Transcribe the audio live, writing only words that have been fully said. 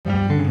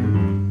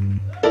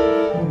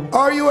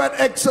Are you at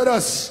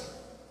Exodus?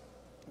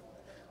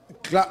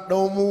 Clock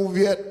don't move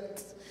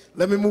yet.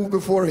 Let me move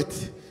before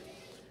it.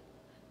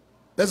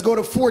 Let's go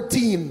to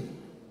 14.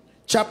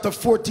 Chapter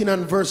 14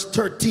 and verse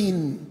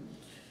 13.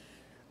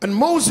 And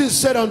Moses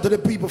said unto the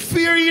people,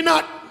 fear ye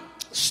not,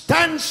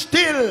 stand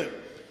still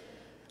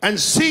and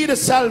see the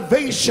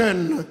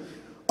salvation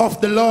of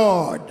the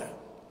Lord.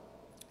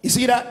 You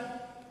see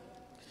that?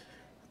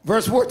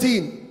 Verse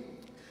 14.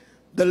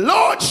 The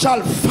Lord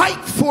shall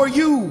fight for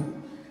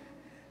you,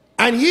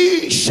 and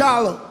ye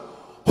shall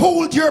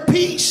hold your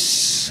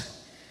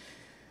peace.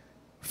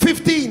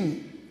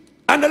 15.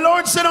 And the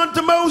Lord said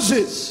unto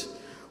Moses,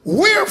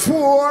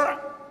 wherefore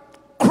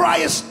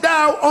criest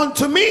thou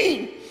unto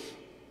me?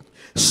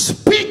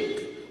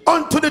 Speak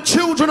unto the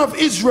children of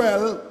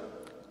Israel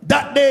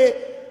that they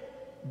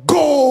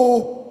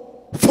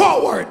go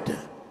forward.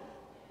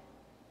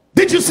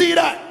 Did you see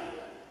that?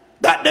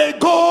 That they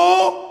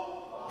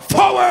go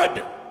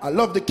forward. I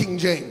love the King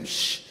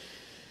James.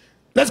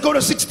 Let's go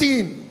to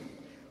 16.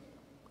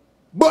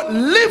 But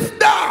lift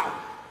thou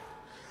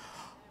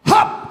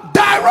up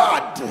thy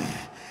rod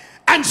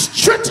and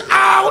stretch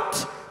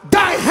out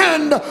thy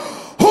hand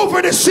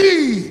over the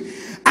sea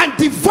and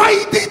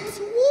divide it.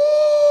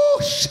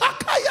 Woo,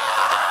 shakaya.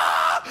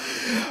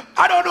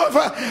 I don't know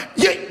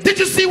if did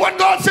you see what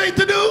God said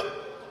to do?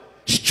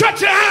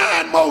 Stretch your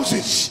hand,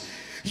 Moses.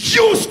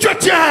 You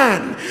stretch your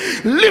hand,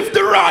 lift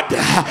the rod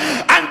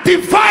and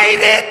divide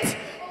it.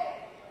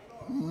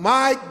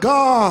 My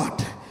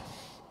God,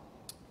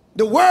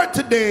 the word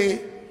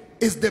today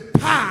is the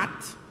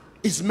path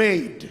is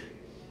made.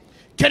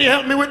 Can you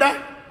help me with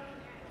that?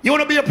 You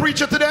want to be a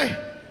preacher today?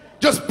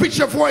 Just pitch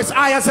your voice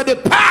high and say the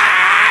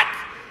path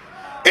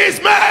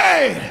is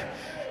made.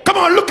 Come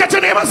on, look at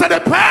your neighbor and say the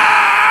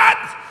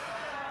path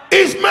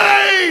is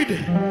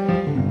made.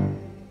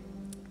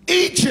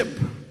 Egypt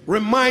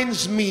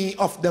reminds me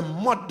of the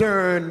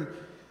modern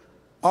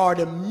or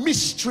the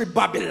mystery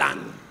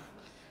Babylon.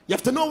 You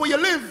have to know where you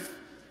live.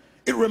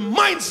 It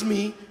reminds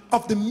me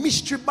of the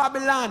mystery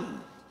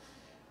Babylon.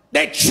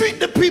 They treat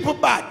the people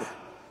bad,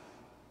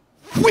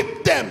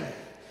 whip them,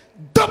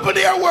 double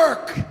their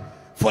work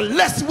for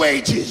less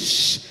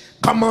wages.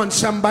 Come on,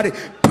 somebody,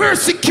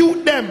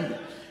 persecute them.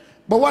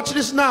 But watch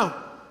this now.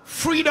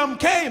 Freedom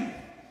came,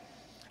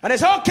 and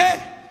it's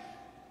okay,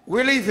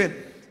 we're leaving.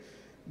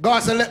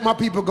 God said, let my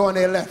people go, and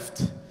they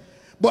left.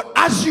 But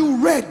as you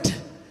read,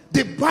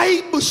 the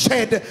Bible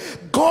said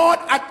God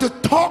had to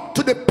talk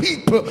to the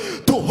people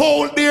to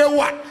hold their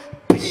what?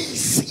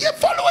 Peace. You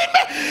following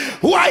me?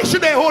 Why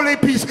should they hold their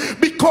peace?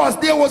 Because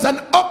there was an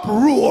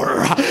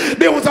uproar.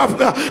 There was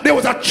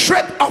a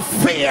threat of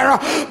fear,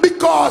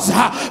 because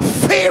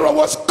Pharaoh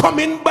was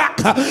coming back.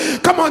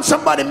 Come on,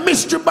 somebody.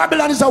 Mystery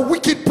Babylon is a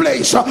wicked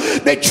place.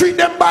 They treat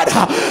them bad.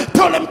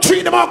 Tell them,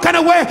 treat them all kind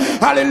of way.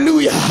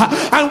 Hallelujah.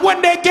 And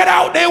when they get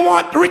out, they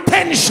want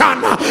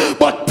retention.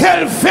 But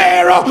tell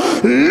Pharaoh,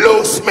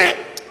 loose me.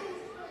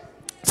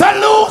 Say,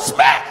 loose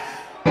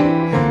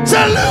me.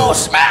 Say,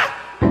 loose me.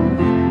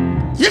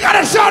 You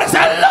gotta shout and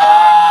say,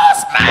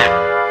 loose me.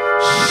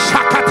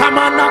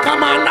 Shakatamana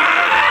kamana.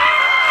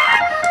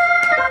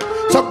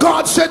 So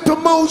God said to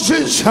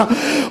Moses,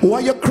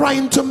 what are you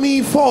crying to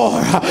me for?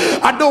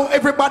 I know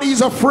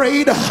everybody's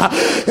afraid.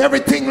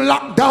 Everything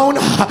locked down.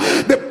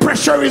 The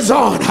pressure is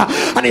on.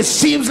 And it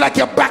seems like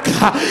your back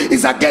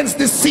is against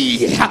the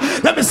sea.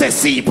 Let me say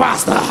sea,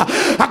 Pastor.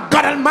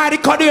 God Almighty,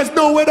 because there's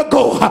nowhere to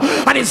go.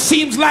 And it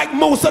seems like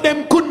most of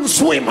them couldn't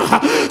swim.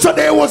 So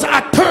there was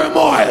a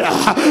turmoil.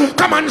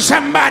 Come on,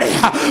 somebody.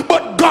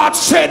 But God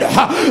said,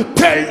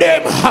 tell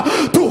them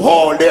to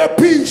hold their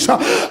peace.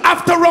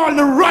 After all,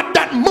 the rod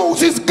that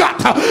Moses got,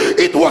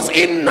 it was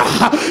in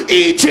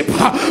Egypt,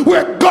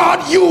 where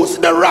God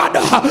used the rod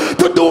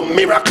to do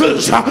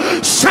miracles,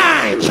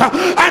 signs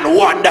and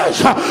wonders.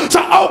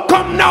 So how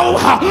come now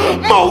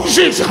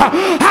Moses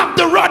have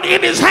the rod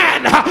in his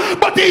hand,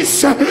 but he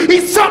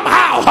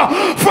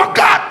somehow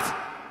forgot?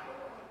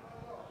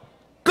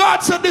 God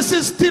said this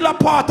is still a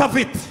part of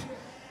it.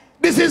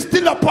 This is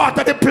still a part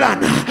of the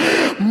plan.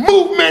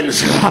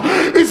 Movements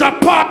is a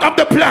part of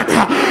the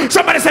plan.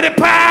 Somebody said the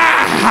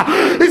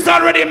path is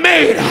already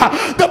made.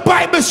 The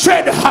Bible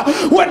said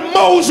when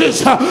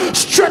Moses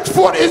stretched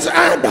forth his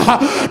hand,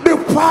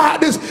 the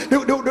path is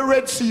the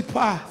Red Sea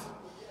path,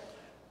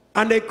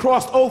 and they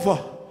crossed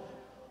over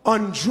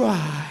on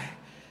dry.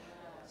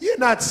 You're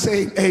not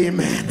saying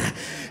amen.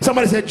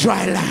 Somebody said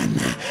dry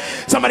land.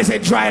 Somebody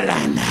said dry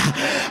land.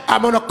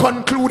 I'm going to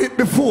conclude it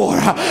before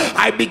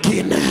I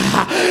begin.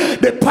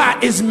 The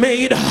path is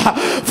made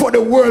for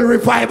the World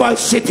Revival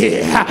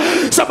City.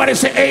 Somebody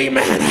say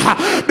amen.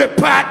 The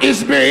path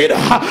is made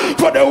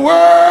for the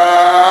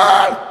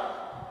world.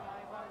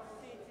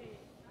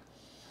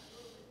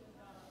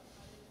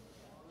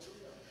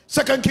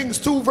 2 Kings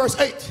 2 verse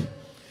 8.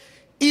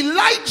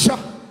 Elijah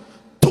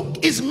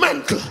took his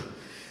mantle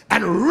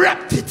and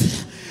wrapped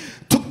it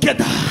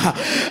together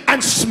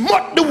and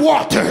smote the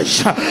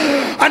waters,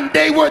 and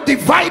they were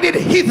divided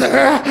hither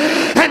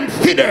and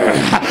thither,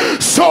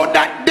 so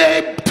that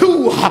they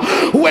two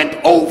went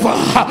over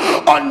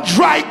on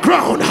dry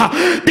ground.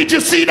 Did you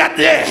see that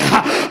there?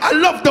 I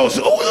love those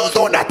who's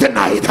doing that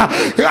tonight.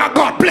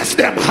 God bless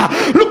them.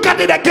 Look at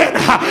it again.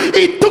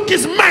 He took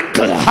his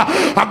mantle.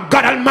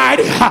 God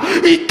Almighty.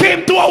 He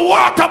came to a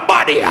water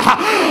body.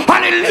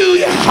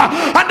 Hallelujah.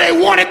 And they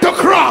wanted to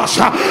cross.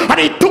 And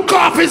he took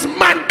off his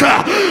mantle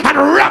and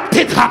wrapped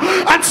it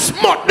and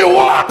smote the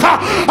water.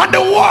 And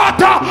the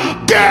water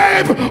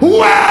gave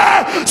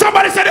way.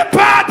 Somebody said the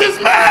path is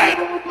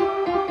made.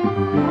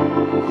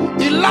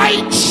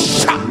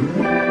 Elijah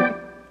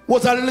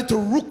was a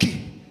little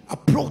rookie, a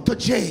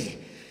protege,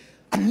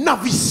 a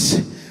novice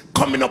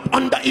coming up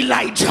under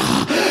Elijah.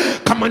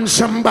 Come on,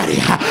 somebody.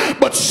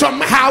 But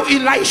somehow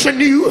Elisha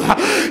knew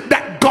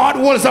that God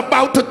was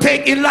about to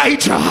take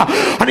Elijah,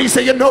 and he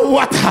said, you know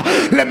what,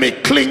 let me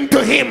cling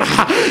to him.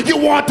 You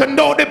want to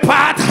know the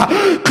path?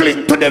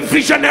 Cling to the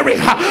visionary.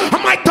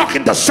 Am I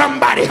talking to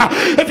somebody?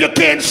 If you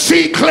can't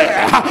see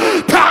clear,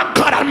 thank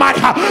God Almighty,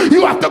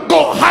 you have to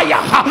go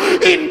higher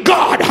in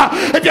God.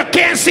 If you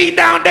can't see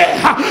down there,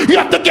 you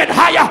have to get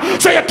higher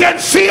so you can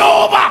see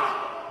over.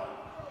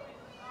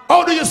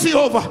 How do you see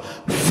over?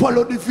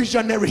 Follow the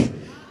visionary.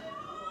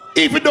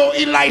 Even though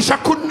Elisha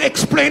couldn't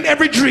explain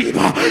every dream,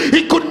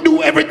 he couldn't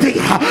do everything.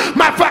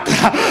 Matter of fact,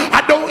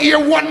 I don't hear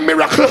one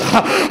miracle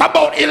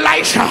about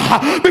Elisha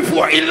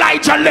before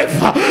Elijah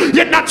left.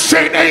 You're not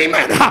saying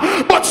amen.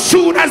 But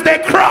soon as they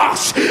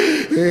cross,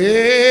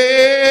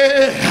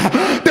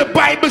 the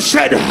Bible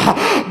said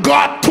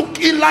God took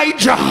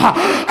Elijah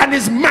and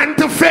his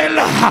mantle fell.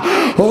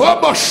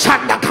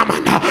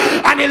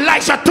 And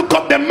Elisha took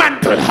up the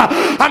mantle.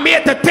 I'm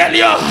here to tell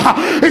you,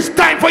 it's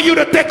time for you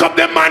to take up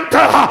the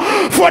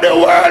mantle for the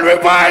world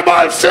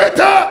revival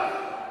center.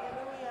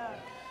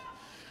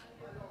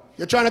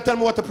 You're trying to tell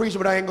me what to preach,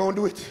 but I ain't gonna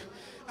do it.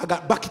 I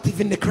got bucketive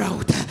in the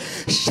crowd.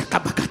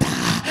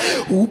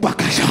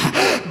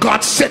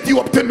 God set you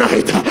up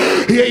tonight.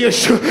 Yeah, you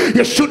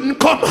shouldn't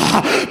come,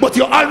 but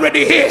you're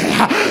already here.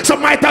 So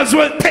might as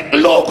well take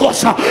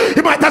Logos.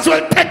 You might as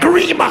well take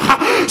Rima.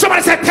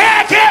 Somebody said,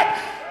 take it.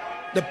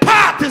 The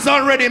path is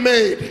already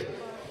made.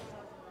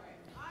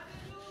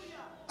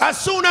 As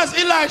soon as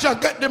Elijah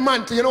got the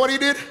mantle, you know what he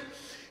did?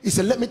 He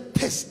said, let me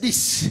test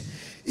this.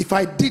 If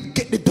I did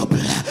get the double.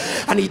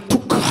 And he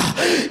took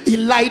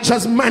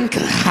Elijah's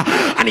mantle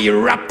and he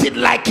wrapped it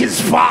like his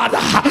father,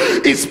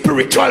 his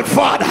spiritual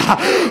father.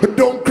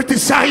 Don't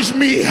criticize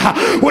me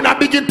when I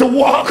begin to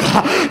walk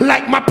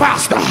like my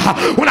pastor,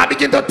 when I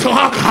begin to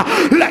talk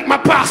like my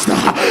pastor.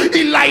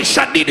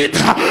 Elisha did it,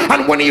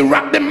 and when he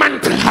wrapped the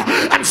mantle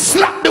and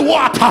slapped the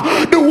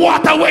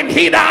water went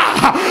hither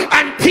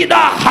and thither.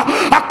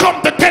 I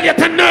come to tell you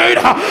tonight,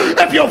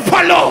 if you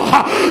follow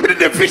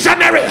the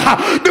visionary,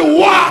 the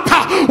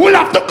water will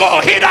have to go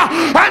hither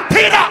and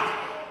thither.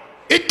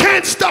 It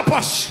can't stop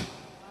us.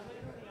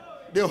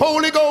 The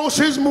Holy Ghost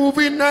is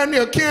moving and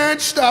you can't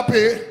stop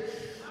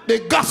it. The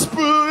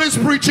gospel is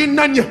preaching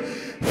and you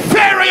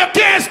Pharaoh, you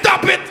can't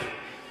stop it.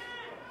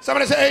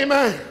 Somebody say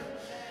amen.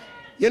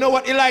 You know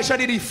what Elisha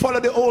did? He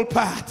followed the old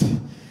path.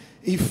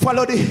 He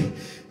followed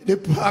the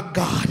path of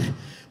God.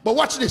 But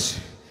watch this.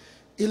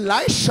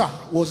 Elisha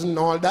wasn't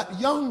all that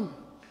young.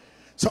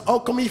 So how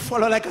come he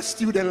followed like a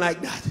student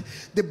like that?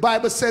 The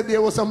Bible said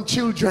there were some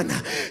children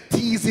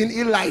teasing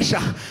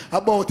Elisha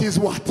about his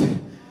what?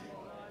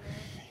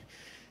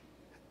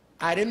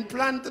 I didn't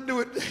plan to do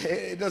it.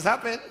 It just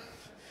happened.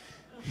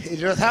 It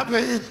just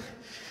happened.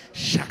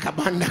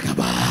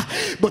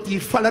 But he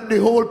followed the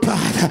whole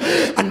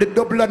path and the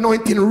double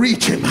anointing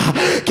reached him.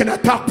 Can I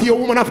talk to you,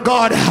 woman of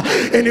God?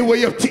 Anywhere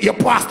your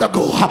pastor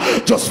go,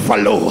 just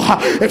follow.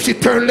 If she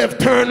turn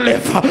left, turn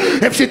left.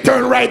 If she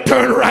turn right,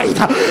 turn right.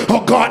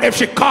 Oh God, if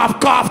she cough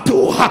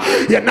too.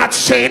 You're not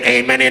saying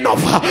amen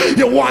enough.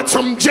 You want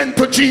some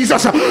gentle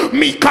Jesus,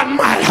 meek and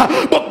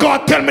mild. But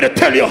God tell me to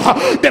tell you,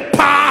 the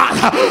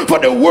path for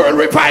the world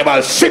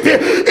revival city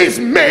is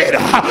made.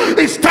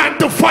 It's time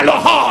to follow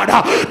hard.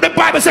 The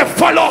Bible says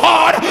follow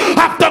hard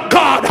after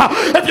God.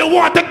 If you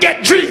want to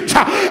get dreams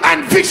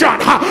and vision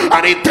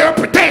and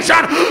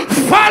interpretation,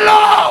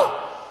 follow.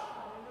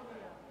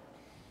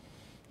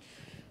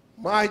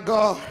 My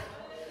God.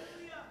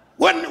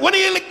 When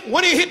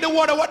he hit the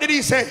water, what did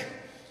he say?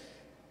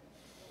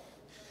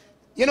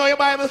 You know your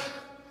Bible?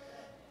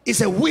 He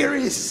said, where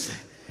is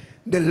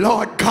the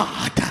Lord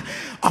God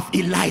of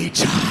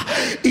Elijah?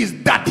 His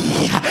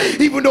daddy,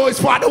 even though his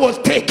father was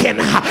taken,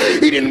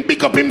 he didn't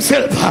pick up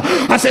himself.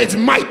 I said, it's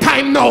my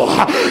time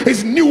now.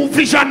 His new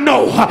vision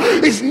now.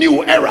 His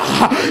new era.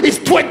 It's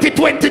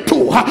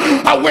 2022.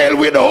 I will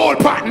with the whole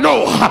part.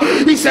 No.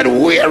 He said,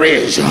 where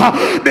is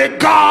the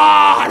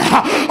God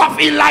of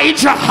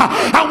Elijah?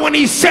 And when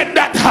he said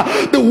that,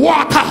 the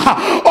water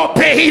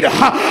obeyed.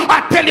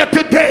 I tell you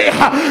today,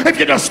 if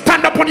you just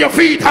stand up on your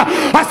feet,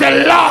 I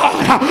said,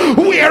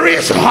 Lord, where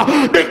is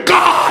the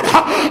God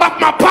of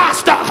my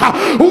pastor?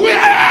 Where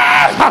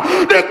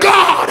is the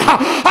God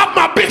of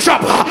my bishop?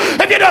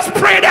 If you just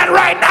pray that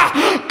right now,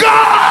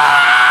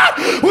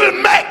 God will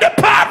make the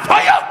path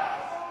for you.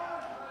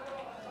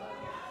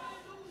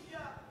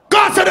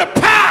 God said the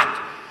path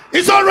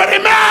is already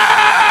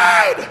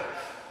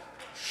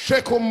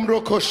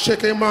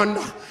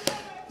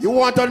You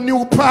want a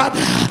new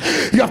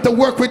path? You have to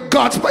work with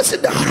God's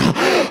president.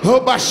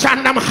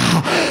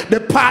 The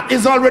path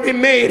is already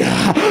made,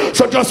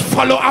 so just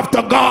follow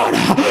after God.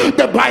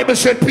 The Bible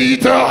said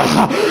Peter,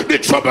 the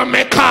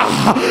troublemaker,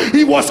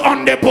 he was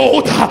on the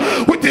boat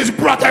with his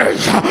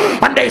brothers,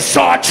 and they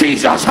saw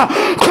Jesus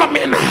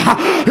coming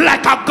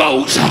like a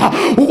ghost,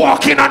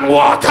 walking on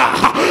water.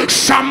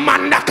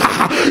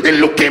 It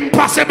looked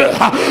impossible,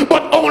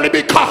 but only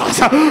because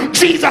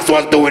Jesus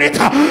was doing it,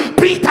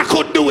 Peter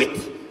could do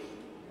it.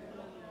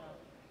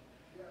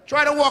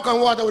 Try to walk on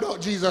water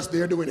without Jesus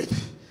there doing it.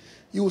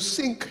 You will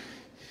sink.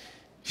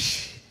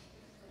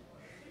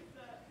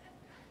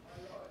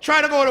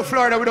 Try to go to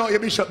Florida without your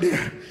bishop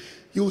there.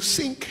 You will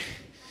sink.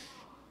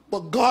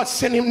 But God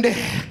sent him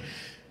there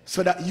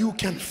so that you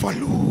can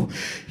follow.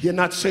 You're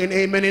not saying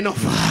amen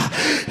enough.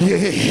 Yeah.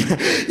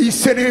 He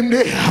sent him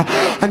there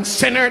and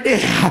sent her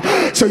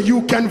there so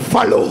you can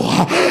follow.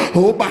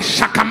 Oh,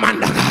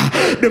 Bashakamanda.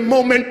 The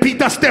moment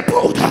Peter stepped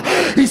out,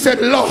 he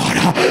said, Lord,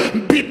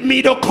 bid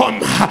me to come.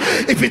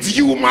 If it's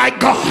you, my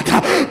God,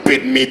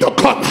 bid me to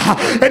come.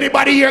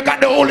 Anybody here got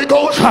the Holy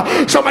Ghost?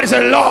 Somebody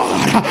say,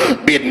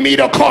 Lord, bid me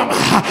to come.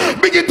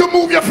 Begin to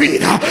move your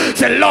feet.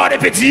 Say, Lord,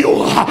 if it's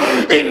you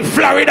in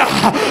Florida,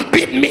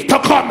 bid me to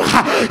come.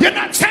 You're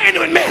not saying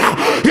with me.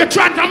 You're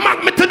trying to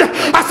mock me to the.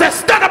 I said,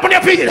 stand up on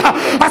your feet.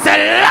 I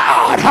said,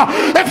 Lord,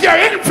 if you're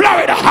in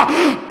Florida,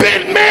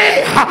 bid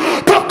me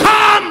to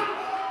come.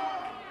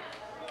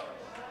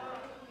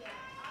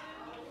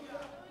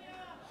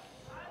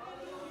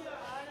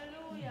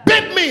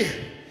 Bid me.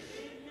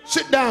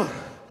 Sit down.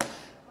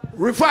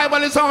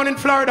 Revival is on in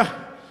Florida.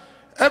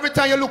 Every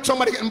time you look,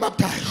 somebody getting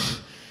baptized.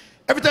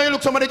 Every time you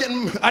look, somebody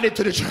getting added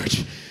to the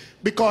church.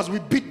 Because we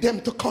bid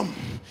them to come.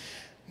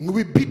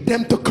 We bid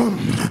them to come.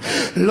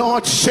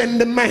 Lord,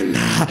 send the men.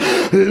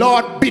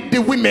 Lord, bid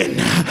the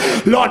women.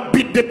 Lord,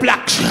 bid the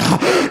blacks.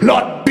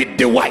 Lord, bid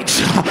the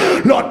whites.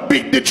 Lord,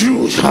 bid the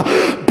Jews.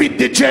 Bid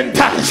the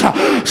Gentiles.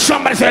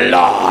 Somebody say,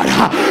 Lord,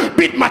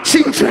 bid my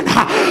children.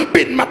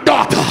 Bid my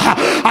daughter.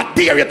 I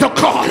dare you to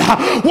call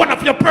one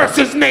of your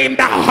person's name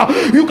now.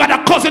 You got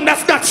a cousin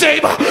that's not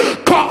saved.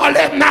 Call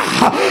him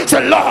now.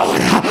 Say, Lord,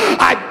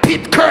 I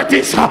bid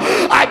Curtis.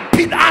 I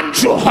bid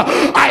Andrew.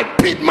 I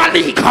bid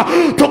Malik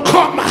to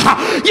come.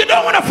 You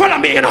don't want to follow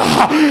me, you know.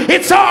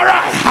 It's all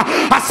right.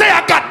 I say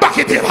I got back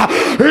at him.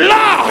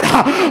 Lord,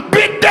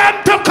 bid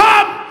them to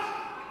come.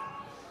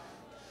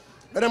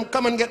 Let them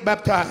come and get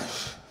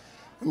baptized.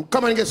 Let them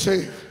come and get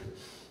saved.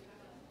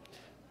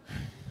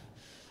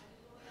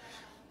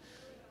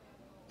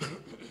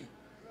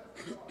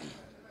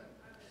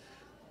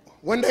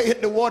 When they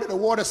hit the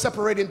water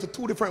separated into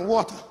two different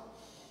water.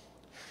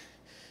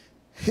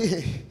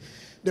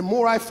 The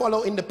more I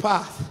follow in the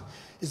path,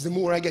 is the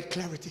more I get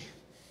clarity.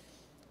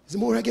 The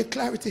more I get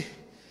clarity.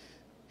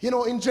 You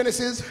know, in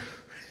Genesis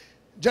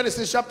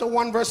chapter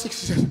 1 verse 6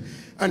 says,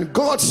 and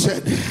God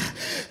said,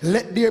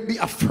 let there be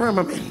a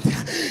firmament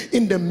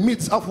in the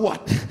midst of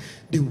what?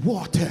 The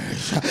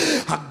waters.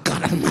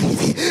 God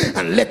Almighty.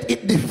 And let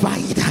it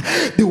divide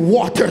the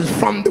waters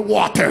from the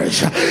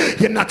waters.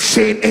 You're not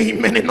saying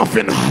amen enough.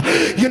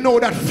 You know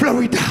that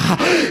Florida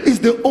is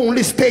the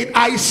only state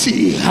I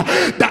see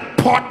that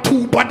part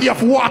two body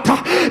of water,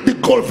 the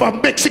Gulf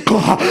of Mexico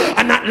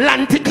and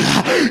Atlantic.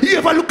 You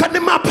ever look at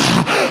the map?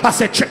 I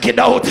said, check it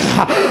out.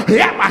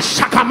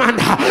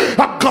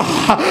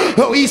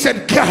 God, he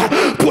said,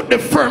 put the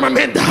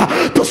firmament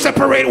to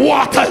separate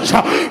waters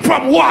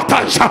from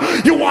waters.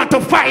 You want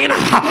to find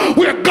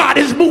where God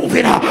is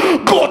moving?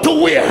 Go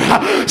to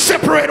where?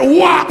 Separate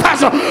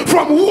waters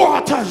from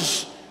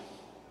waters.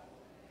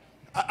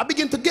 I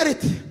begin to get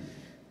it.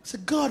 I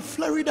said, God,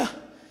 Florida,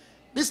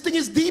 this thing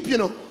is deep, you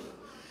know.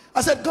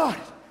 I said, God,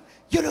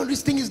 you know,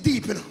 this thing is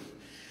deep, you know.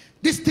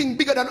 This thing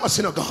bigger than us,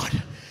 you know, God.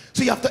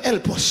 So you have to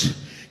help us.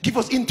 Give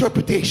us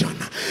interpretation.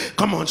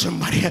 Come on,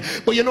 somebody.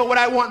 But you know what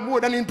I want more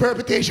than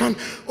interpretation?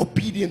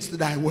 Obedience to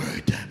thy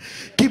word.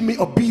 Give me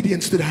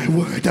obedience to thy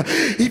word.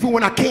 Even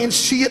when I can't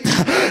see it,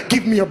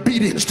 give me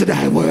obedience to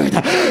thy word.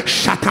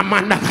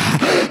 Shatamanda.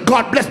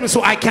 God bless me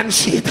so I can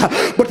see it.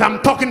 But I'm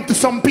talking to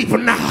some people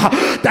now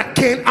that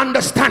can't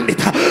understand it.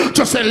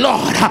 Just say,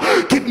 Lord,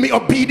 give me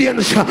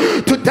obedience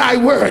to thy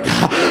word.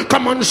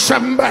 Come on,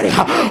 somebody.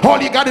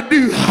 All you got to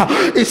do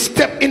is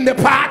step in the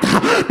path.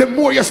 The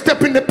more you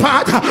step in the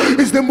path,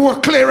 is the more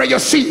clearer you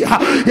see.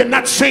 You're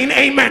not saying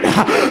amen.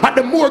 And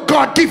the more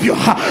God give you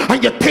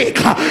and you take,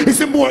 is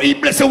the more he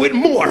bless you with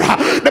more.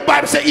 The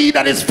Bible says he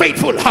that is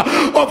faithful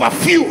over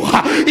few,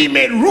 he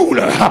made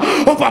ruler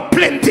over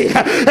plenty.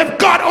 If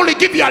God only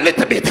give you a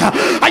little bit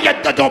and you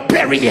don't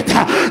bury it,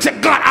 say,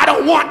 God, I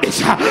don't want this.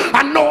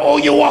 I know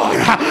who you are.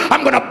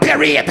 I'm gonna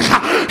bury it.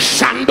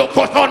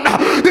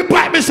 The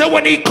Bible says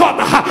when he come,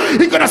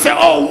 he's gonna say,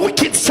 oh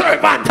wicked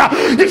servant,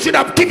 you should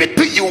have given it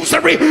to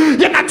usury.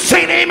 You're not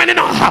saying amen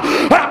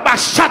enough.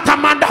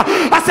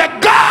 I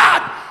said,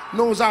 God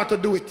knows how to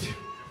do it.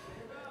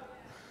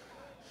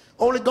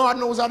 Only God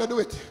knows how to do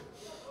it.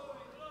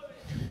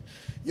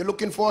 You're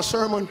looking for a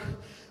sermon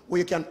where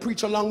you can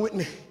preach along with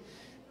me.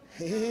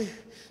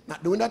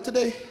 Not doing that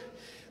today.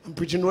 I'm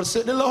preaching what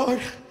said the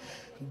Lord.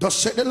 Thus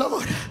said the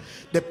Lord.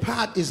 The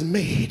path is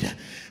made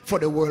for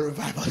the World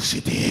Revival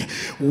City.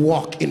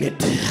 Walk in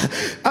it.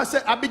 I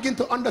said, I begin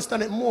to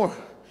understand it more,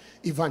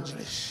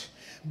 evangelist.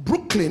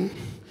 Brooklyn,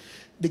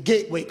 the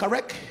gateway,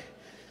 correct?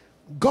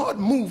 God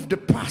moved the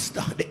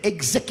pastor, the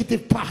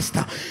executive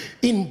pastor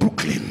in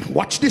Brooklyn.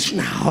 Watch this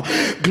now.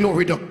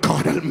 Glory to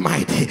God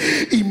Almighty.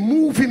 He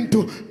moved him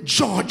to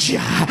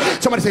Georgia.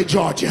 Somebody say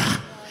Georgia.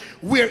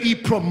 Where he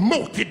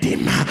promoted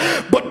him.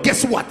 But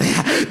guess what?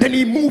 Then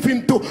he moved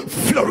him to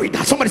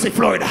Florida. Somebody say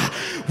Florida.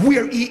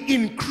 Where he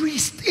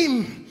increased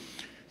him.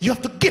 You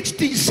have to get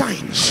these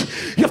signs.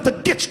 You have to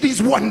get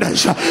these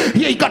wonders. Yeah,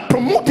 he got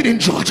promoted in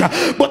Georgia,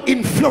 but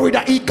in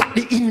Florida he got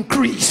the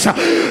increase.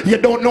 You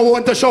don't know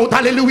when to shout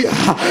hallelujah.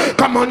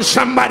 Come on,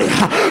 somebody.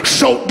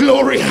 Shout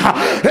glory.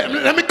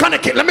 Let me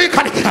connect it. Let me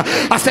connect it.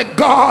 I said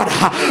God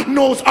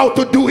knows how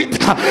to do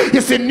it. You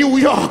say New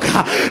York.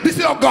 This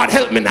is how God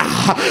help me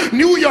now.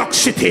 New York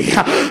City.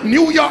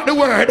 New York, the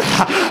word.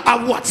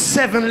 What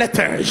 7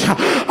 letters?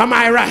 Am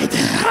I right?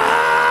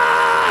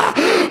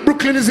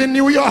 Brooklyn is in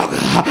New York,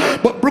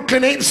 but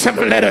Brooklyn ain't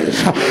 7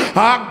 letters.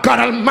 God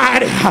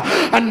Almighty.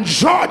 And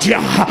Georgia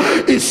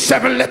is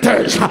 7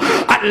 letters.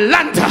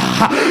 Atlanta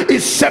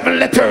is 7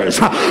 letters.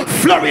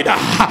 Florida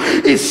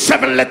is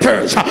 7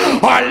 letters.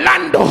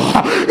 Orlando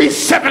is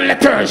 7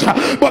 letters.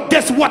 But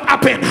guess what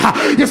happened?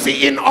 You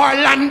see, in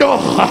Orlando,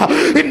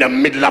 in the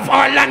middle of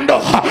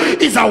Orlando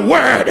is a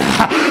word.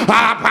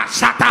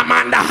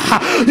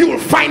 You will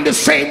find the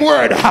same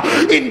word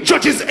in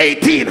Judges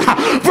 18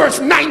 verse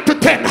 9 to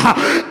 10.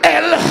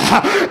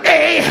 L-A-N-D.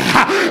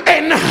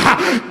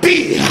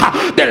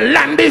 The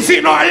land is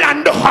in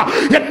Orlando.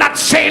 You're not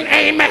saying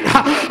amen.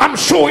 I'm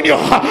showing you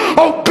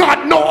how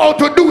God know how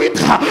to do it.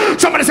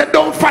 Somebody said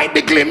don't fight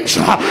the glimpse.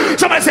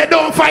 Somebody said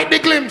don't fight the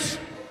glimpse.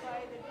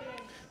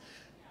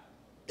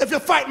 If you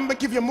fight, I'm going to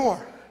give you more.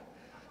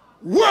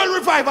 World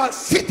Revival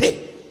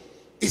City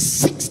is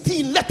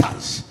 16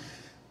 letters.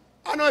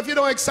 I know if you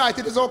don't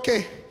excited, it's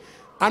okay.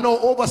 I know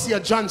Overseer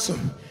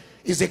Johnson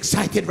is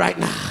excited right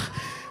now.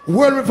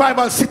 World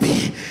Revival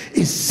City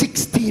is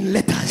 16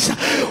 letters.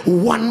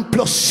 1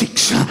 plus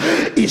 6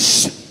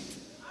 is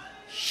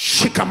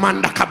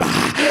Shikamandakaba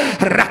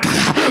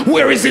Raka.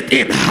 Where is it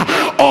in?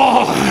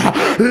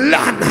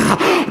 Orlando.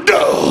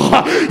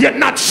 You're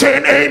not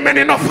saying amen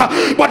enough,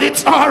 but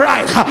it's all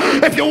right.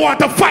 If you want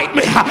to fight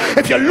me,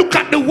 if you look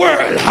at the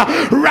word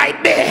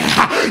right there,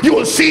 you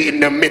will see in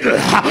the middle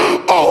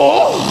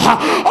O-R-L.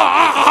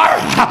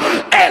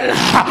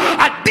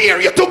 I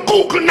dare you to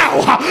Google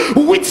now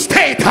which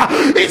state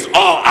is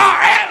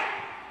O-R-L.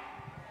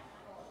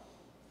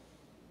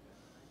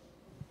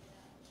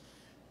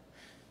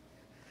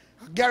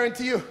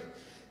 Guarantee you,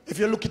 if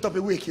you look it up,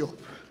 it wake you up.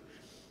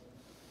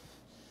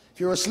 If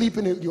you're asleep,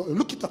 you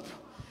look it up.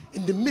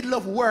 In the middle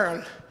of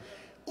world,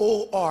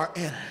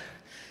 O-R-L.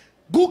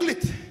 Google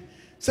it.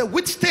 Say,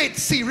 which state,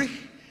 Siri,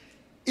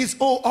 is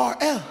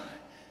O-R-L?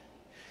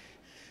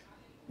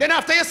 Then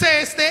after you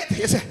say state,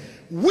 you say,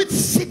 which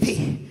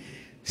city,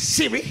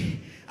 Siri,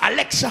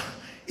 Alexa,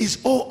 is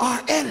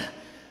O-R-L?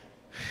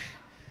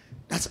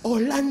 That's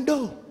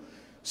Orlando.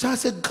 So I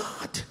said,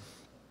 God,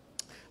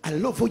 I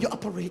love how you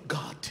operate,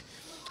 God.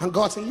 And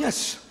God said,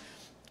 yes,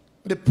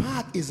 the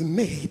path is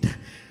made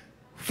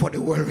for the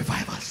World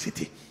Revival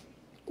City.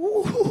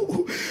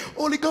 Ooh,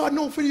 only God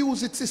knows for you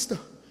use it, sister.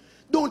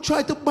 Don't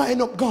try to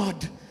bind up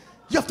God.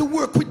 You have to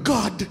work with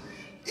God.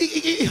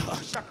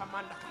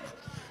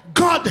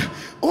 God,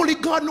 only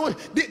God knows.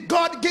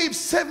 God gave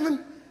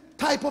 7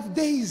 type of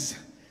days.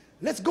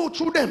 Let's go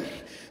through them.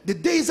 The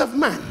days of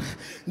man,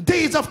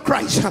 days of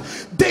Christ,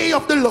 day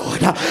of the Lord,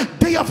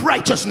 day of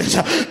righteousness,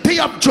 day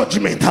of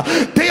judgment,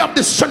 day of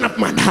the Son of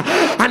Man,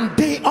 and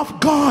day of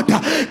God.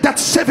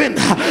 That's 7.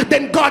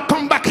 Then God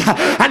come back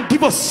and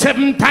give us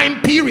 7 time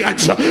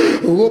periods.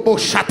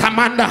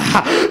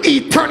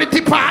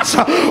 Eternity past,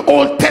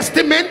 Old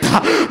Testament,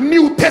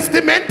 New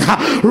Testament,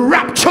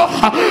 rapture,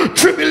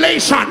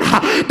 tribulation,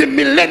 the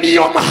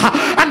millennium,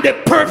 and the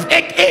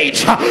perfect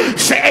age.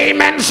 Say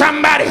amen,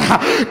 somebody.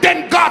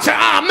 Then God said,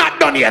 I'm not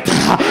done yet.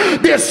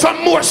 There's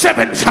some more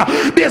 7s.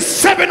 There's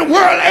 7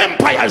 world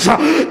empires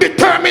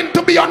determined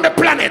to be on the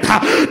planet.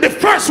 The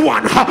first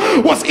one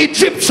was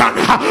Egyptian,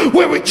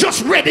 where we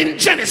just read in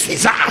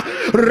Genesis.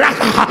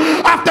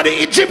 After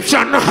the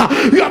Egyptian,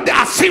 you have the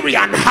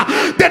Assyrian,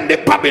 then the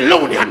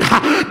Babylonian,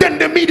 then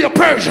the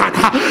Medo-Persian,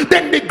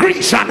 then the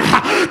Grecian.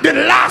 The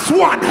last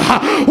one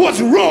was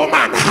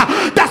Roman.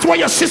 That's why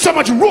you see so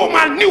much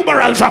Roman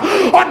numerals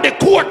on the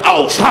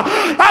courthouse.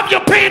 Have you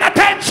paid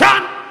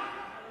attention?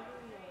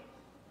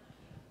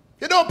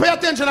 You don't pay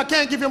attention, I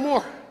can't give you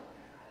more.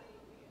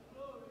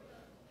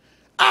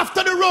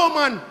 After the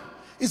Roman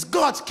is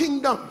God's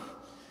kingdom.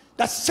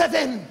 That's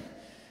 7.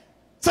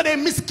 So they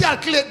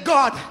miscalculate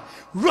God.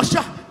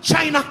 Russia,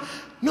 China,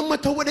 no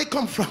matter where they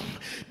come from,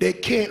 they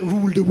can't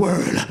rule the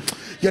world.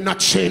 You're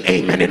not saying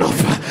amen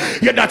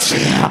enough. You're not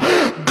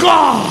saying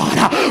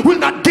God will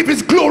not give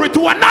his glory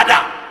to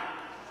another.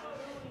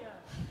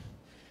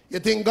 You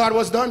think God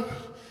was done?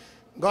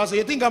 God said,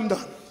 you think I'm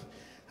done?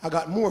 I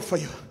got more for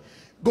you.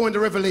 Go into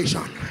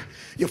Revelation.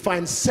 You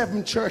find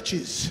 7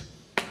 churches.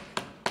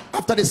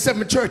 After the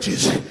 7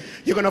 churches,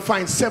 you're going to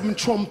find 7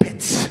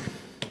 trumpets.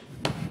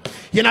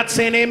 You're not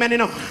saying amen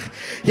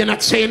enough. You're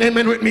not saying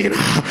amen with me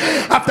now.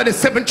 After the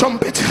 7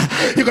 trumpets,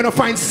 you're going to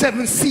find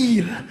 7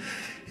 seals.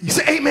 You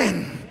say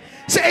amen.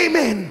 Say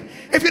amen.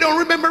 If you don't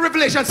remember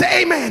Revelation,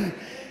 say amen.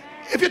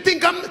 If you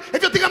think I'm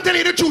telling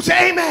you the truth,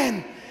 say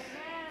amen.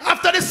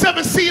 After the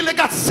 7 seals, they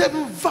got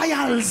 7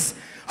 vials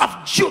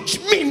of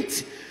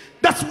judgment.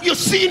 That's you're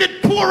seeing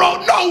it pour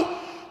out now.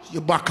 You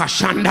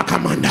bakashanda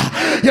commander.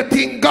 You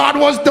think God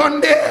was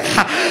done there?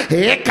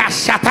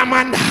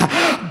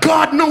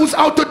 God knows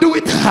how to do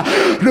it.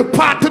 The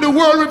path to the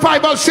World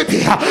Revival City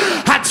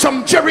had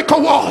some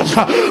Jericho walls,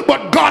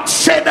 but God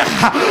said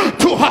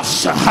to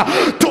us,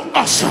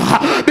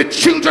 the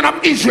children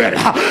of Israel,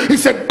 he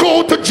said,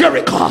 go to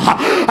Jericho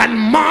and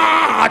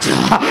march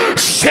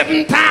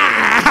 7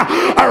 times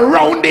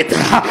around it.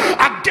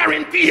 I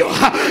guarantee you,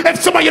 if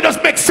some of you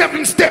just make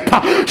 7 steps,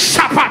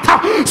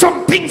 Shabbat,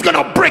 something's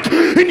gonna break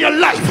in your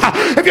life.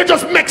 If you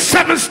just make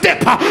 7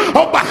 steps, God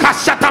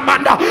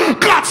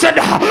said,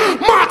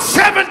 march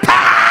 7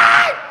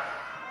 times.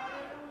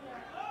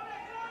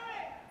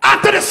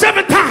 After the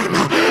 7th time,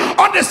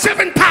 on the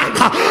 7th time,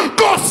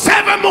 go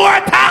 7 more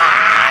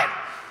times.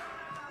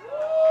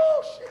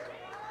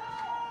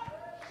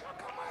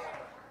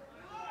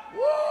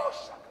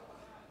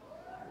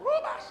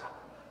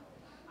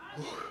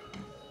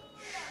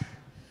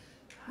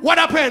 What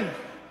happened?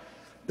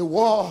 The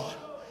wall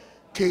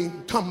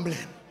came tumbling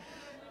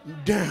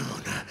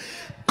down.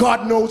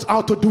 God knows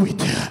how to do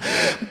it.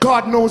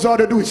 God knows how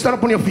to do it. Stand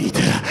up on your feet.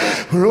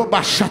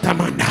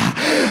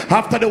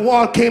 After the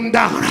wall came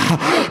down,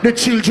 the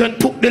children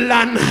took the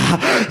land.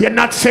 You're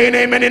not saying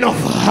amen enough.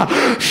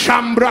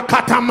 Shambra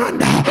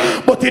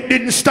katamanda. But it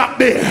didn't stop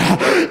there.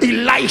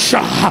 Elisha,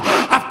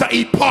 after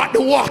he poured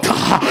the water,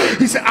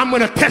 he said, I'm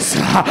going to test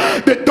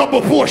the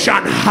double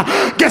portion.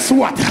 Guess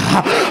what?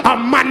 A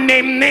man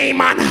named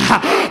Naaman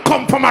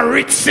come from a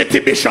rich city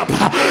bishop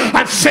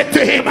and said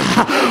to him,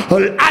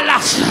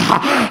 alas,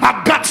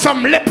 I've got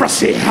some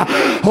leprosy.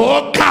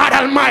 Oh God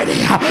Almighty.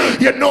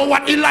 You know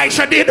what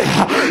Elisha did?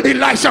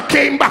 Elisha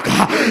came back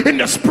in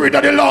the spirit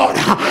of the Lord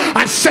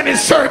and sent his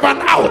servant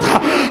out.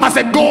 I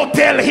said, go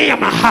tell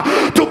him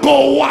to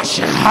go wash.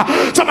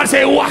 Somebody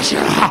say wash.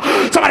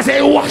 Somebody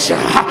say wash.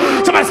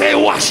 Somebody say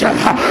wash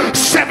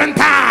 7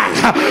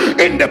 times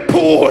in the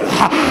pool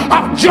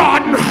of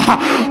Jordan.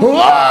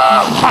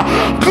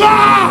 Oh,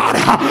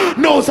 God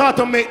knows how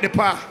to make the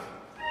path.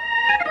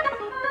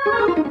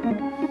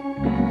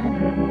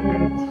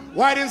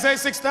 Why didn't say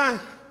 6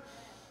 times?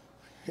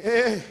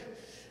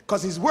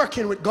 Because he's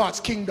working with God's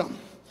kingdom.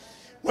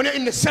 When you're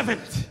in the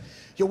 7th,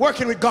 you're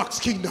working with God's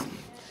kingdom.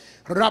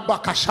 You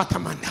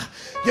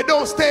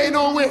don't stay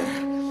nowhere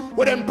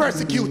where them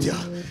persecute you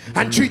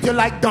and treat you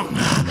like dung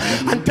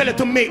and tell you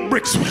to make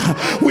bricks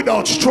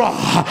without straw.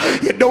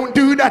 You don't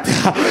do that.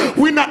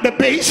 We're not the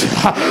base,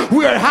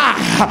 we're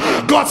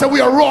high. God said we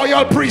are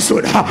royal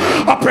priesthood,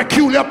 a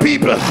peculiar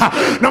people.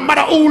 No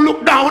matter who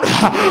look down,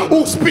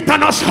 who spit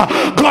on us,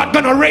 God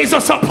gonna raise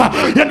us up.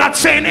 You're not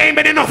saying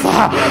amen enough.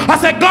 I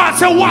said God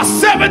said what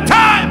 7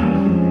 times.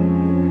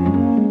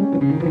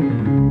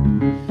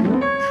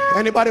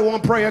 Anybody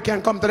want prayer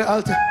can come to the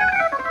altar.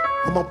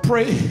 I'm gonna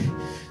pray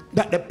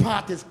that the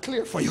path is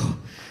clear for you.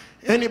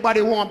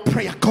 Anybody want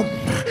prayer, come.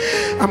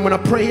 I'm gonna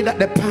pray that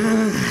the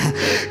path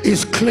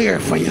is clear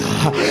for you.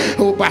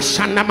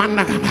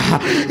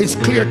 It's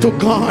clear to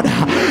God.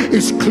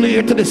 It's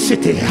clear to the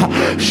city.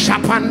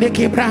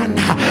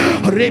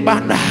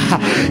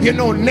 You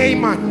know,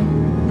 Naaman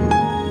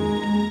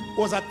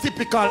was a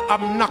typical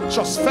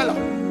obnoxious fellow.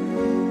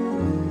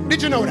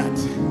 Did you know that?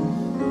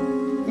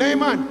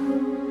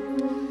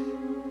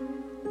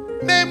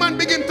 Naaman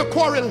began to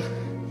quarrel.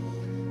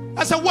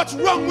 I said, what's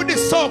wrong with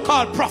this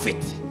so-called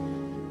prophet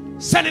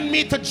sending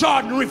me to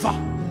Jordan River?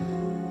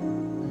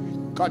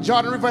 Because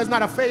Jordan River is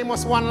not a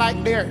famous one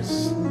like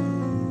theirs.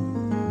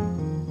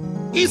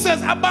 He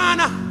says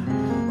Abana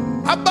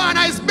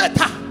is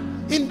better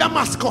in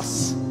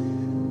Damascus.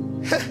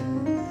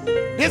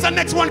 There's a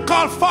next one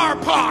called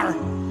Farpar.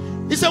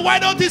 He said, why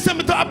don't he send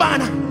me to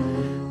Abana?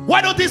 Why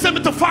don't he send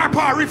me to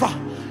Farpar River?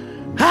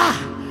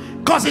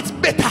 Because it's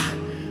better.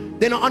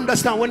 They don't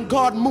understand when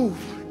God moves.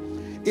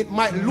 It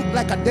might look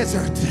like a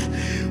desert.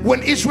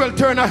 When Israel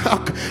turned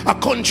a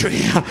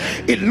country,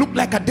 it looked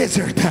like a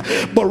desert,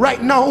 but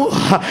right now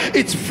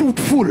it's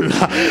fruitful.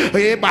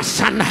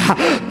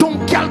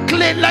 Don't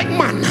calculate like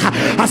man.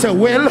 I said,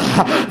 well,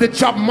 the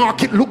job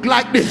market look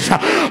like this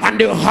and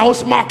the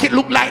house market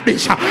look like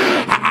this.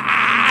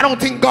 I don't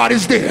think God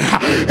is there.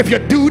 If you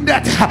do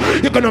that,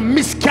 you're gonna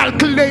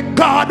miscalculate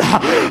God.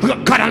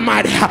 God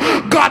Almighty,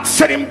 God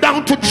sent him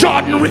down to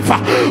Jordan River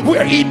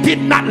where he did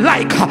not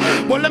like.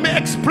 Well, let me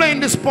explain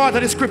this part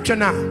of the scripture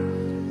now.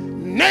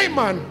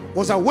 Naaman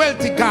was a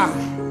wealthy guy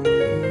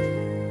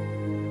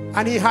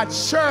and he had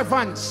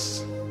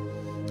servants.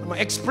 I'm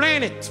gonna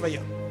explain it for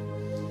you.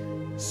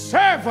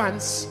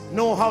 Servants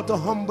know how to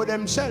humble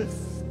themselves.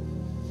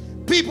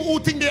 People who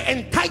think they're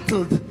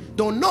entitled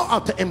don't know how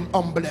to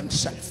humble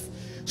themselves.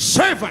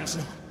 Servants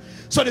know.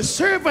 So the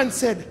servant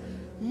said,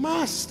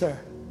 Master,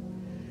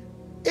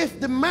 if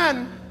the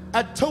man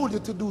had told you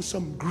to do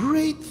some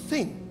great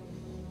thing,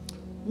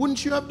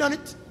 wouldn't you have done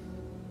it?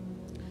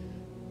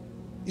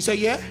 He said,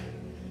 yeah.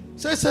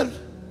 So he said,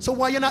 so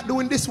why you not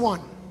doing this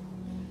one?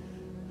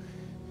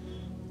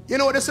 You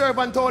know what the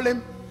servant told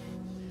him?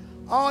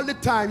 All the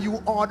time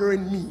you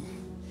ordering me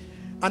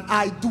and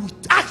I do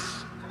it.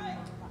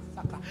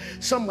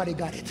 Somebody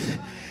got it.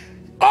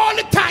 All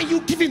the time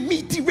you giving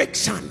me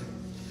direction.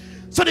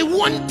 So the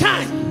one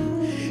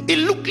time it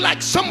looked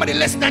like somebody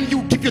less than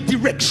you give you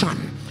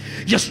direction,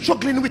 you're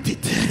struggling with it.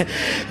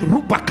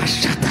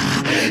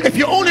 If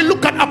you only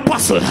look at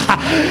apostle,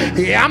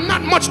 yeah, I'm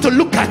not much to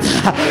look at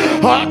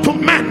to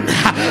man,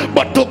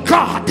 but to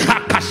God.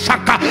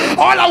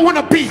 All I want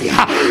to be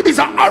is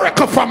an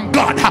oracle from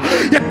God.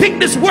 You think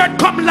this word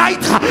come light?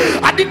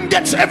 I didn't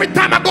get to every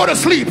time I go to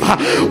sleep.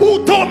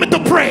 Who told me to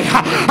pray?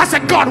 I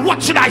said, God,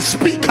 what should I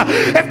speak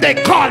if they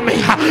call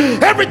me?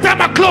 Every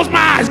time I close my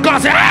eyes,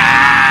 God said,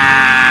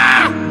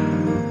 ah!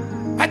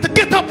 I had to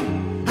get up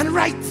and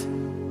write.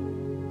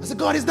 I said,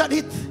 God, is that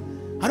it?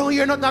 I don't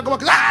hear nothing. I go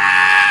back.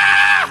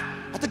 Ah!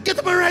 I have to get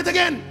up and write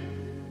again.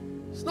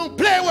 It's no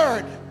play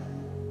word.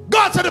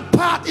 God said the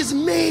path is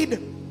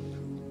made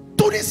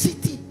to the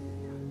city.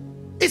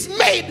 It's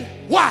made.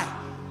 Why?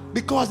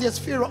 Because there's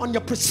fear on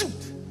your pursuit.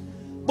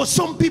 But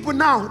some people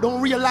now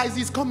don't realize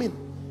he's coming.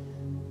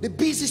 The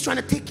beast is trying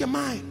to take your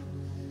mind.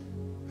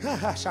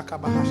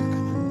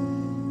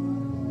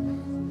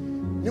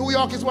 New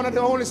York is one of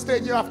the only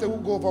states you have to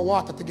go over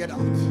water to get out.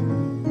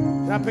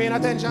 You're not paying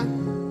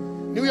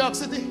attention? New York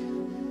City,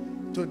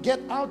 to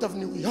get out of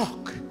New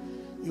York,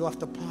 you have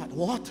to part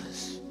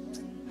waters.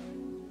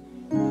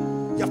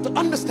 You have to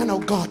understand how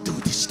God do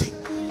this thing.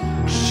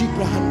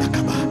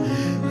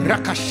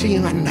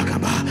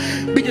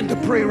 Begin to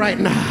pray right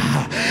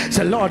now.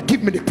 Say, Lord,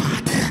 give me the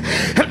path.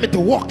 Help me to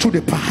walk through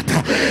the path.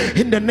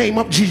 In the name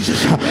of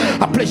Jesus,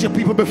 I place your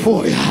people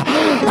before you.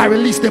 I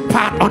release the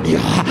path on you.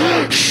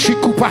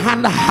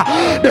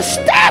 The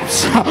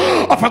steps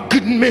of a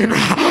good man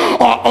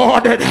are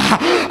ordered.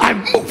 I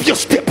move your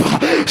step.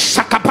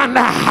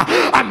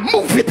 I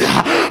move it.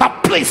 I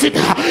place it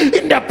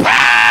in the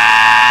path.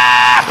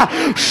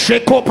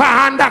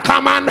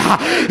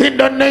 In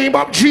the name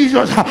of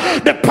Jesus,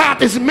 the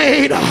path is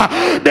made.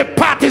 The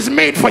path is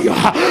made for you.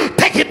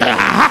 Take it.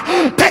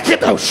 Take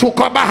it.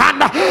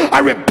 I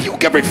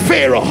rebuke every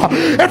Pharaoh,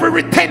 every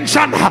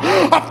retention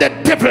of the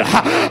devil.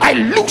 I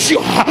loose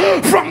you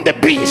from the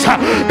beast.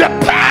 The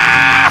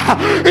path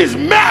is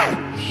made.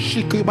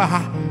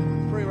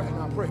 Pray right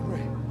now. Pray.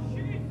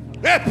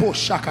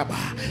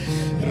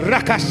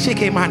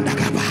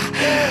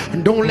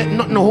 Don't let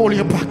nothing hold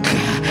you back.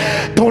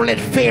 Don't let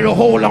Pharaoh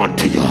hold on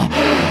to you.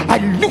 I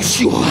loose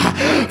you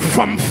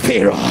from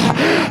Pharaoh.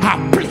 I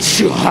place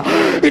you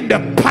in the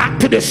path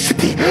to the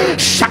city.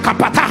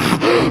 Shakapata.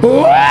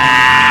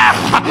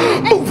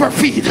 Move her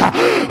feet.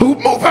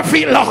 Move her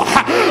feet, Lord.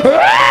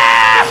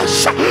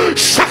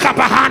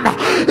 Shakapahana.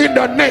 In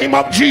the name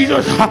of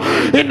Jesus.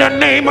 In the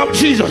name of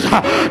Jesus.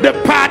 The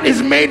path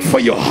is made for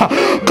you.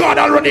 God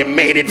already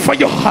made it for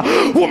you.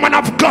 Woman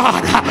of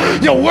God,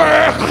 your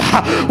work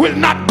will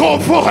not go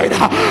void.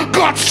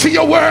 God see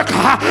your work.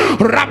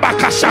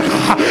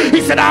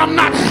 He said, I'm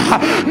not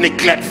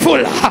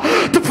neglectful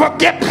to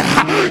forget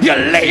your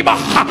labor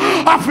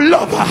of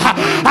love.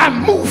 I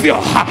move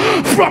you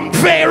from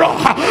Pharaoh.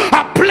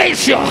 I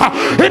place you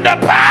in the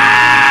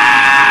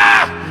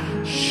path.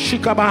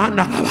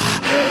 Shikabana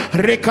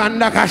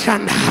Rekanda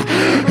Kashanda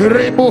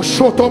Rebo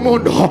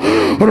Sotomondo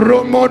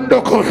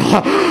Romondo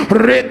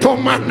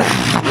Retomanda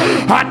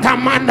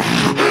Atamanda.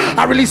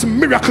 I release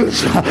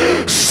miracles,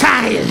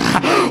 signs,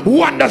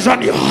 wonders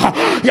on you.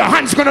 Your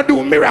hand's gonna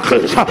do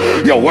miracles.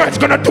 Your word's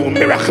gonna do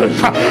miracles.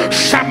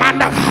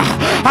 Shamanda,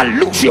 I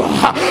loose you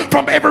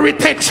from every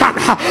retention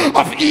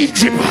of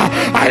Egypt.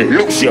 I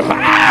loose you.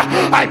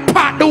 I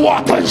part the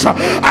waters.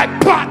 I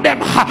part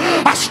them.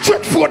 I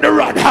stretch for the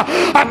rod.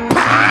 I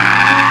part.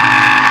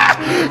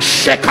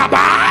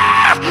 Shekaba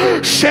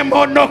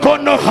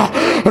Shemonokono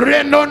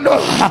Renono.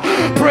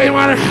 Pray,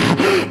 man.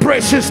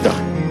 Pray, sister.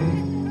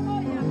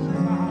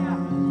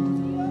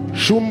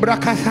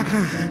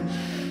 Shumbrakasaka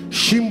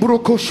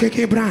Shimbroko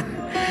Shekebran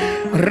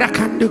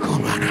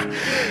Rakandukomana.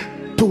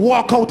 To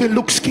walk out it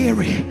looks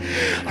scary.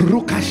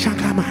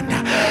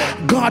 Rukashakamanda.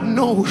 God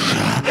knows,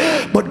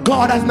 but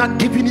God has not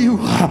given you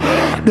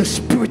the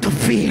spirit of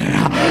fear,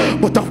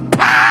 but of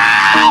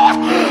power.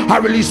 I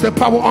release the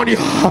power on you.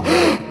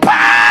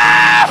 Power.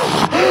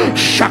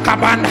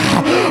 Shakabanda.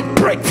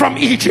 Break from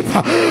Egypt.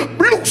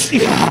 Loose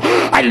you.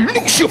 I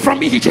loose you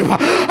from Egypt.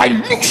 I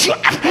loose you.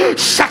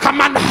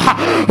 Shakamanda.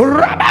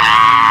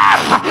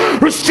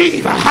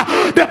 Receive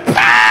the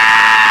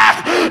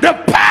power. The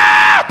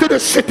power to the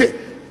city.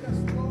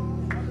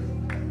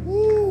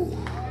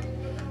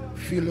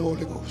 Feel the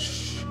Holy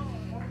Ghost.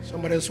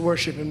 Somebody else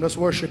worship him. Let's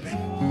worship him.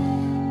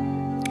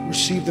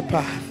 Receive the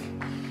path.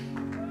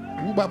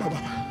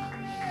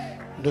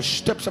 The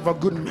steps of a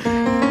good man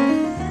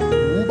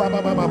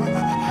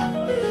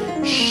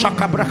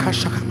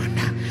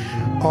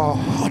are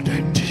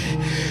ordered.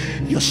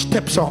 Your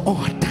steps are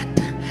ordered.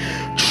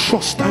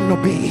 Trust and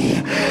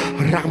obey.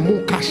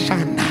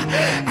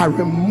 I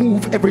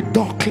remove every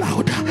dark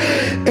cloud,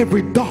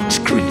 every dark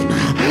screen,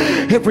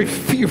 every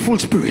fearful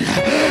spirit.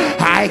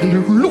 I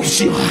loose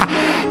you.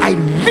 I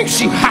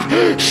loose you.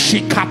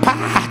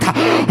 Shikapata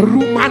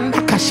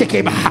Rumanda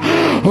Kasekeba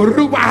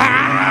Ruba.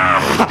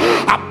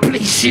 I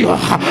place you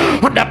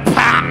on the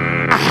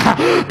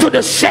path to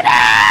the city.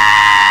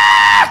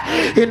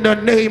 In the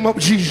name of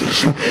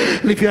Jesus.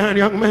 Lift your hand,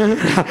 young man.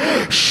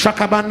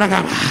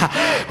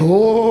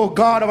 Oh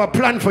God, I have a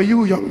plan for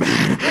you, young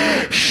man.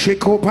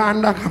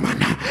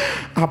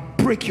 I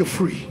break you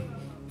free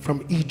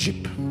from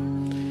Egypt.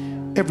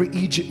 Every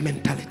Egypt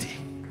mentality.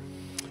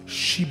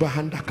 Shiba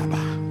Handakaba.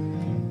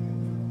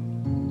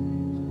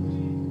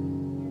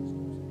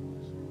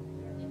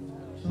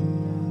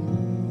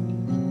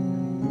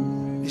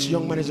 This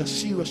young man is a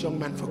serious young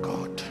man for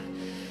God.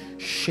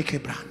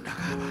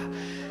 Shekebrandakaba.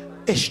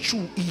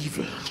 Eschew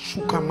evil.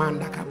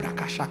 Sukamanda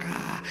kabraka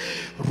shaka.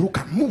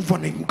 Ruka, move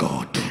on him,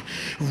 God.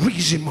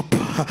 Raise him up.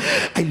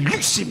 I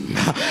loose him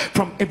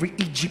from every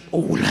Egypt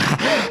old.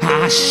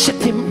 I set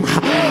him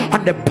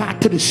on the path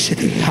to the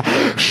city.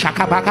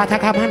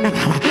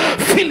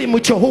 Fill him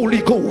with your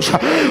Holy Ghost,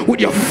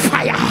 with your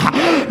fire,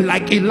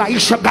 like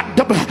Elisha got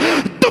double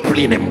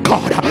in him,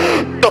 God.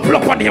 Double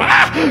upon him.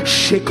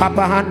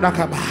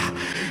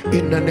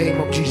 In the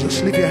name of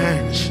Jesus. Lift your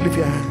hands. Lift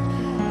your hands.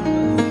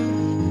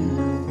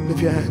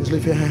 Lift your hands,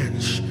 lift your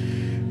hands.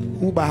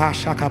 Ubaha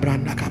shaka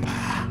branda kaba.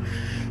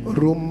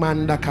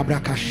 Rumanda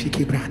kabraka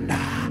shiki branda.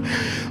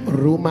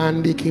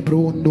 Rumandi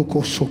kibrundo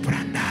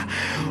kosopranda.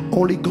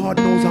 Only God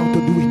knows how to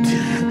do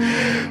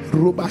it.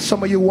 Ruba,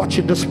 some of you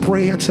watching this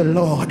pray and say,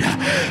 Lord,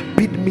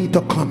 bid me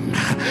to come.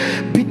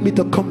 Bid me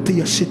to come to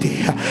your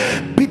city.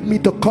 Bid me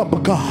to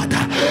come, God.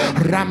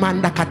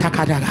 Ramanda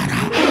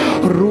katakadagara.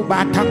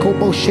 Ruba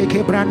takobo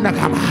sheke branda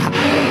kama.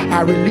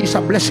 I release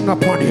a blessing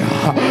upon you.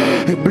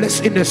 A bless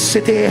in the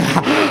city,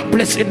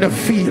 bless in the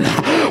field.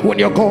 When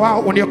you go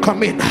out, when you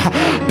come in,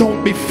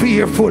 don't be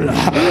fearful.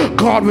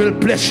 God will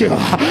bless you.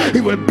 He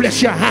will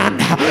bless your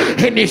hand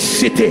in his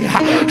city.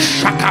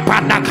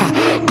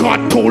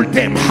 God told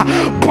them,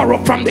 borrow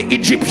from the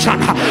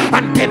Egyptian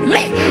and then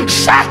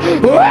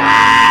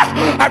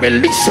I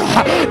release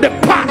the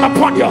path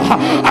upon you.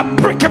 I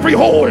break every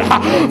hole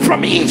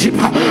from Egypt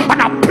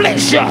and I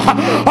place you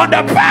on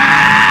the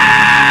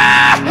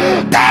path.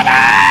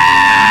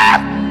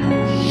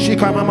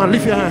 Shika mama,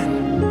 lift your hand.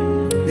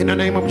 In the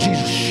name of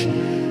Jesus,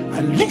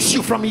 I loose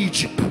you from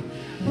Egypt.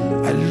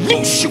 I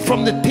loose you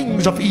from the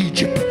things of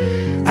Egypt.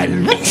 I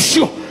loose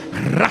you.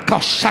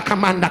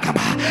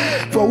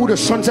 For who the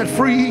Son set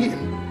free.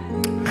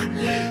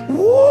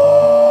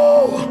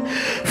 Woo!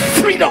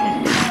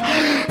 Freedom.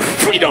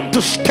 Freedom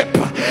to step.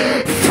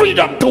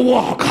 Freedom to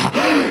walk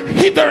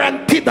hither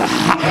and thither.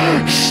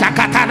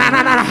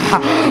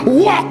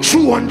 Walk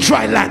through on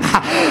dry land.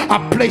 I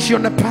place you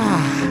on the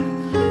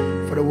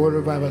path for the World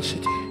Revival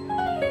City.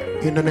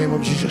 In the name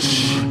of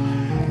Jesus.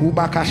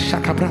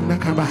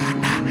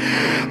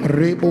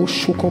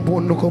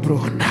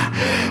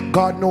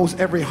 God knows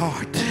every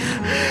heart,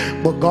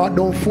 but God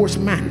don't force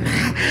man.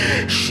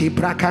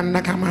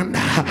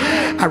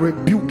 I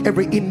rebuke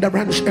every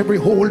hindrance, every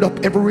hold up,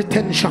 every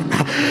retention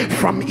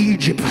from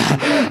Egypt.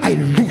 I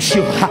loose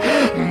you,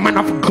 man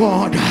of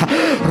God.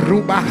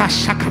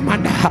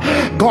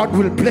 God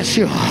will bless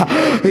you.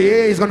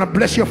 He's gonna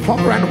bless you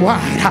far and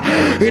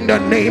wide. In the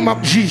name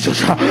of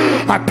Jesus,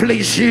 I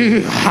place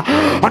you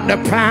on the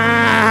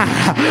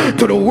path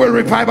to the World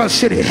Revival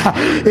City.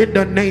 In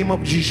the name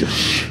of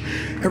Jesus.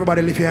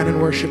 Everybody lift your hand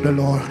and worship the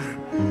Lord.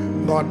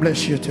 God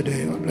bless you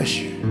today. God bless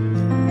you.